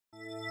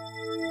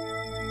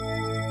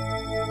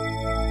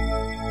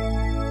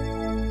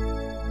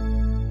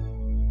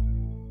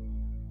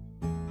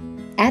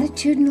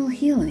Attitudinal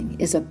healing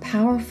is a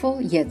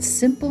powerful yet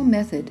simple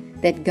method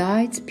that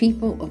guides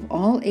people of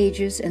all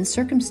ages and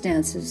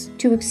circumstances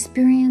to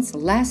experience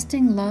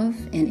lasting love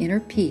and inner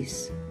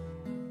peace.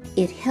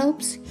 It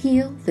helps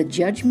heal the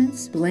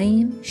judgments,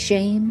 blame,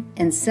 shame,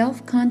 and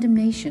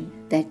self-condemnation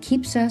that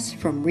keeps us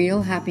from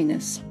real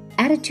happiness.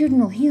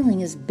 Attitudinal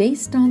healing is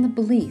based on the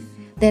belief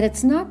that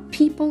it's not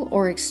people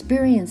or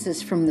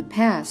experiences from the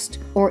past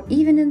or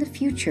even in the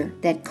future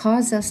that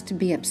cause us to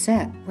be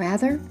upset.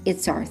 Rather,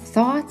 it's our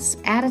thoughts,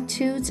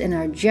 attitudes, and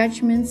our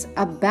judgments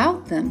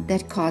about them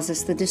that cause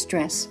us the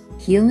distress.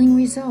 Healing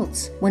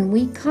results when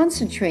we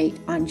concentrate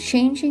on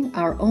changing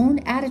our own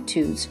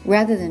attitudes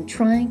rather than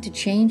trying to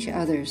change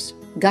others.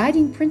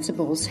 Guiding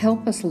principles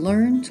help us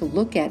learn to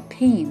look at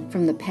pain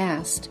from the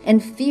past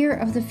and fear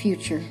of the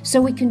future so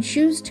we can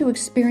choose to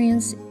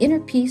experience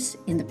inner peace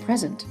in the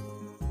present.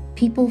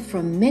 People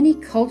from many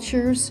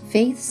cultures,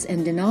 faiths,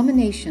 and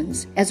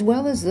denominations, as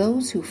well as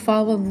those who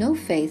follow no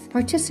faith,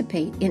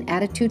 participate in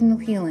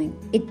attitudinal healing.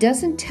 It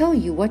doesn't tell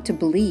you what to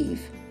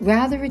believe.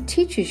 Rather, it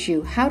teaches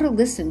you how to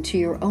listen to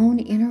your own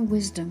inner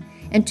wisdom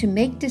and to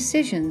make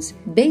decisions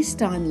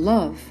based on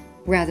love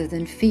rather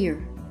than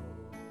fear.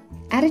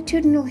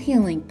 Attitudinal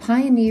healing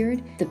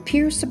pioneered the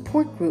peer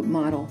support group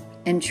model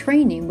and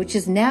training, which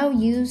is now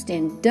used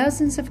in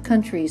dozens of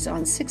countries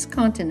on 6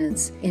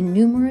 continents in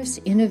numerous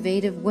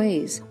innovative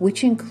ways,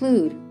 which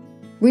include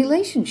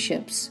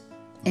relationships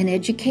and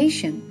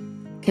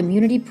education,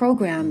 community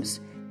programs,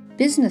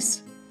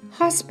 business,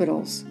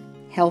 hospitals,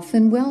 health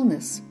and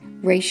wellness,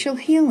 racial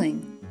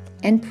healing,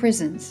 and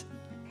prisons.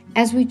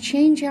 As we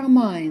change our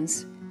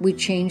minds, we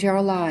change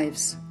our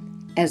lives.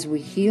 As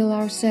we heal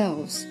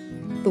ourselves,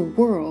 the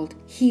world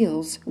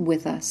heals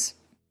with us.